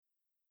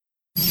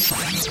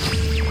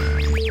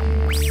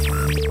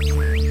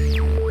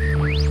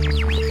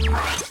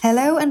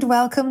Hello and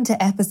welcome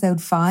to episode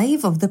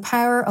 5 of The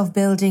Power of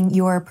Building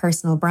Your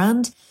Personal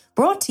Brand,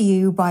 brought to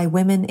you by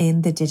Women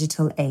in the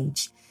Digital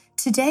Age.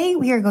 Today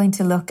we are going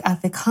to look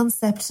at the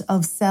concept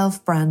of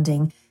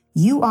self-branding.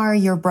 You are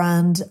your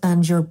brand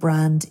and your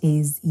brand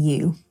is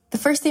you. The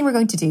first thing we're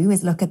going to do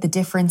is look at the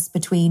difference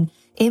between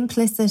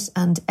implicit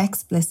and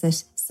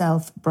explicit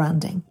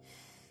self-branding.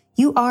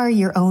 You are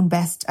your own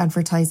best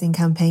advertising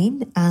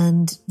campaign,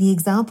 and the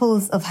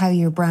examples of how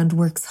your brand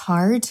works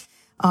hard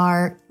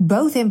are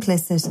both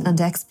implicit and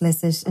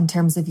explicit in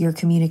terms of your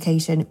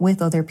communication with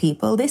other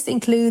people. This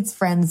includes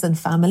friends and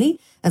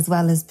family, as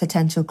well as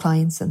potential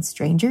clients and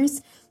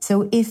strangers.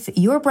 So if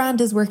your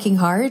brand is working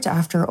hard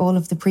after all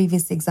of the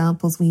previous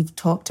examples we've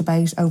talked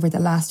about over the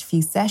last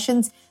few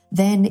sessions,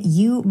 then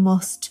you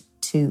must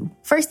too.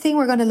 First thing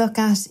we're going to look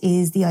at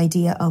is the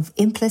idea of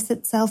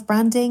implicit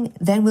self-branding.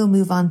 Then we'll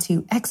move on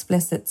to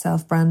explicit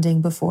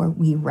self-branding before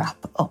we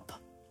wrap up.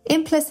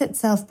 Implicit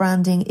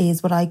self-branding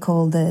is what I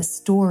call the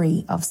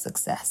story of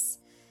success.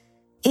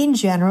 In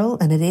general,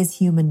 and it is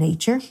human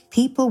nature,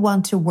 people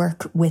want to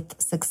work with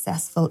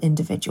successful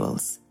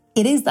individuals.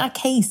 It is that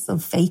case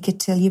of fake it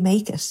till you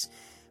make it.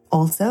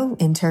 Also,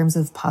 in terms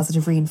of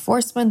positive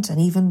reinforcement and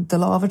even the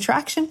law of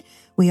attraction,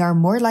 we are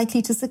more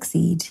likely to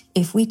succeed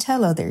if we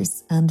tell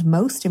others, and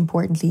most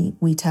importantly,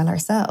 we tell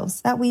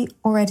ourselves that we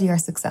already are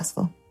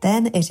successful.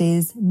 Then it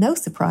is no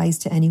surprise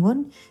to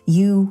anyone,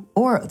 you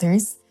or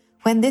others,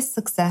 when this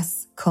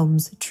success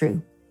comes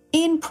true.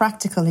 In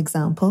practical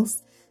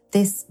examples,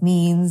 this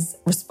means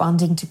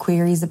responding to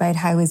queries about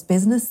how is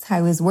business,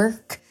 how is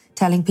work,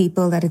 telling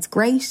people that it's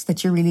great,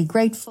 that you're really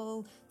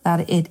grateful,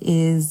 that it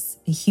is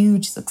a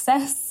huge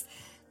success,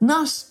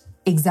 not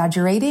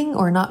exaggerating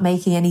or not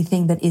making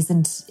anything that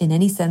isn't in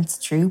any sense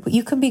true, but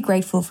you can be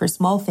grateful for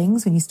small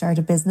things when you start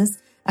a business,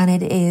 and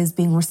it is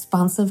being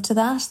responsive to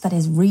that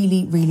is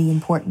really, really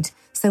important.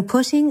 So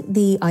putting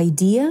the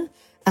idea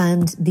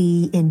and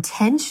the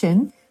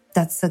intention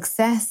that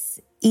success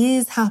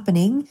is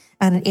happening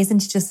and it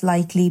isn't just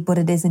likely, but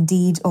it is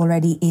indeed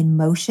already in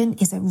motion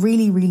is a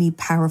really, really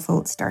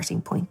powerful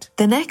starting point.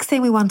 The next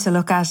thing we want to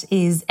look at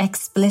is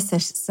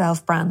explicit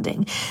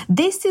self-branding.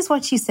 This is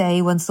what you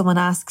say when someone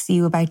asks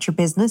you about your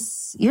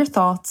business, your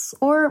thoughts,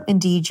 or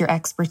indeed your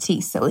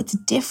expertise. So it's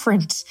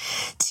different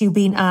to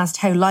being asked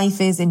how life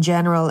is in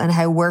general and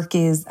how work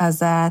is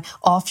as an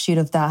offshoot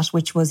of that,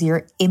 which was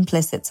your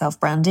implicit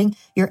self-branding.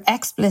 Your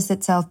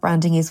explicit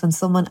self-branding is when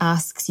someone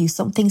asks you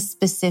something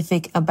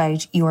specific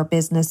about your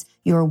business,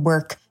 your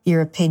work,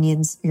 your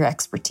opinions, your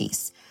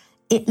expertise.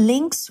 It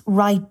links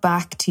right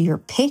back to your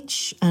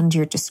pitch and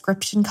your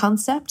description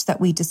concept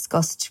that we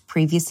discussed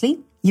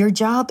previously. Your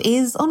job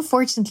is,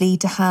 unfortunately,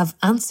 to have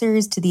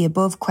answers to the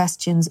above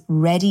questions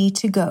ready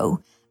to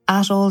go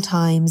at all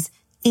times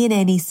in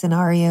any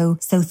scenario.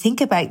 So think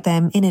about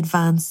them in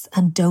advance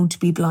and don't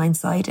be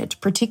blindsided,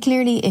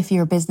 particularly if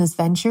your business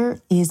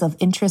venture is of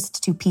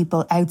interest to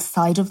people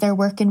outside of their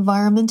work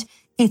environment.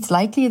 It's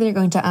likely they're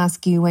going to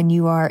ask you when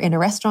you are in a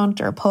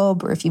restaurant or a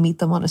pub or if you meet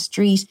them on a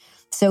street.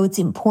 So it's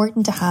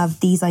important to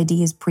have these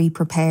ideas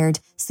pre-prepared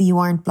so you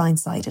aren't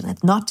blindsided.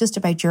 It's not just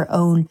about your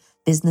own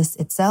business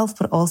itself,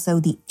 but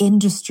also the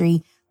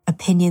industry,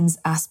 opinions,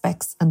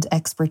 aspects, and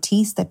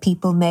expertise that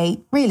people may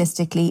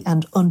realistically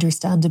and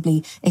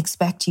understandably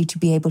expect you to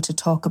be able to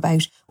talk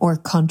about or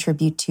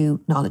contribute to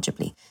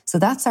knowledgeably. So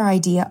that's our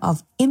idea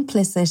of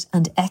implicit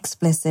and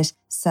explicit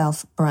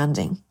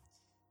self-branding.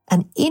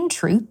 And in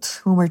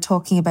truth, when we're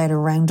talking about a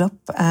roundup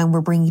and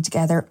we're bringing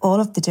together all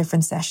of the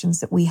different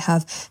sessions that we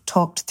have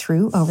talked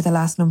through over the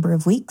last number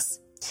of weeks,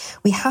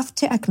 we have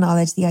to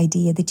acknowledge the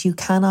idea that you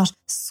cannot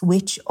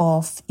switch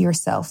off your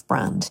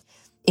self-brand.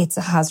 It's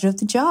a hazard of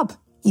the job.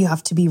 You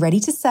have to be ready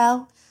to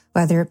sell,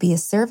 whether it be a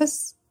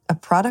service, a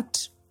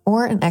product,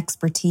 or an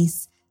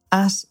expertise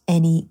at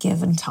any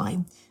given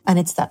time. And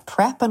it's that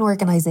prep and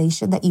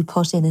organization that you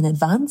put in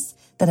advance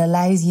that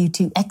allows you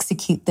to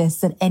execute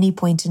this at any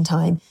point in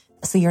time,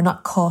 so you're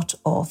not caught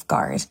off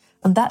guard.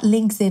 And that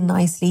links in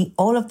nicely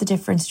all of the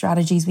different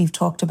strategies we've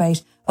talked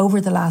about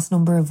over the last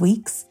number of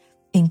weeks,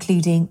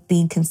 including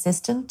being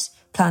consistent,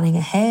 planning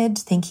ahead,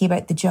 thinking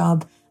about the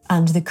job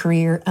and the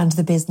career and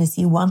the business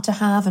you want to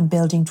have and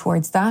building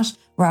towards that,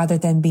 rather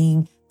than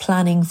being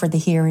planning for the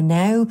here and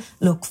now.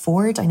 Look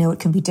forward. I know it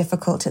can be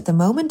difficult at the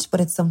moment, but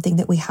it's something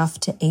that we have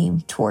to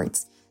aim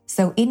towards.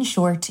 So in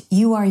short,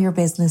 you are your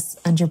business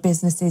and your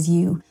business is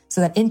you.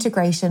 So that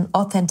integration,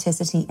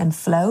 authenticity and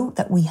flow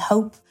that we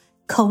hope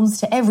comes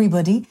to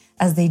everybody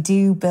as they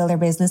do build their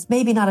business.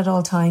 Maybe not at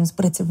all times,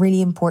 but it's a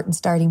really important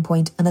starting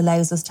point and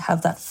allows us to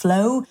have that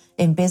flow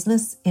in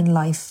business, in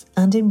life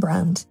and in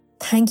brand.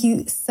 Thank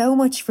you so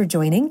much for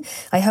joining.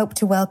 I hope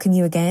to welcome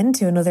you again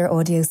to another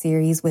audio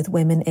series with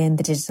Women in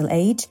the Digital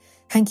Age.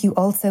 Thank you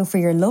also for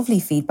your lovely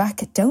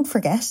feedback. Don't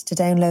forget to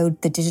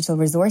download the digital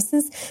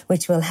resources,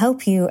 which will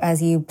help you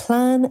as you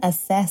plan,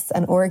 assess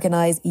and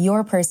organise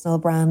your personal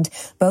brand,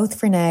 both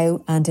for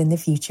now and in the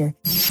future.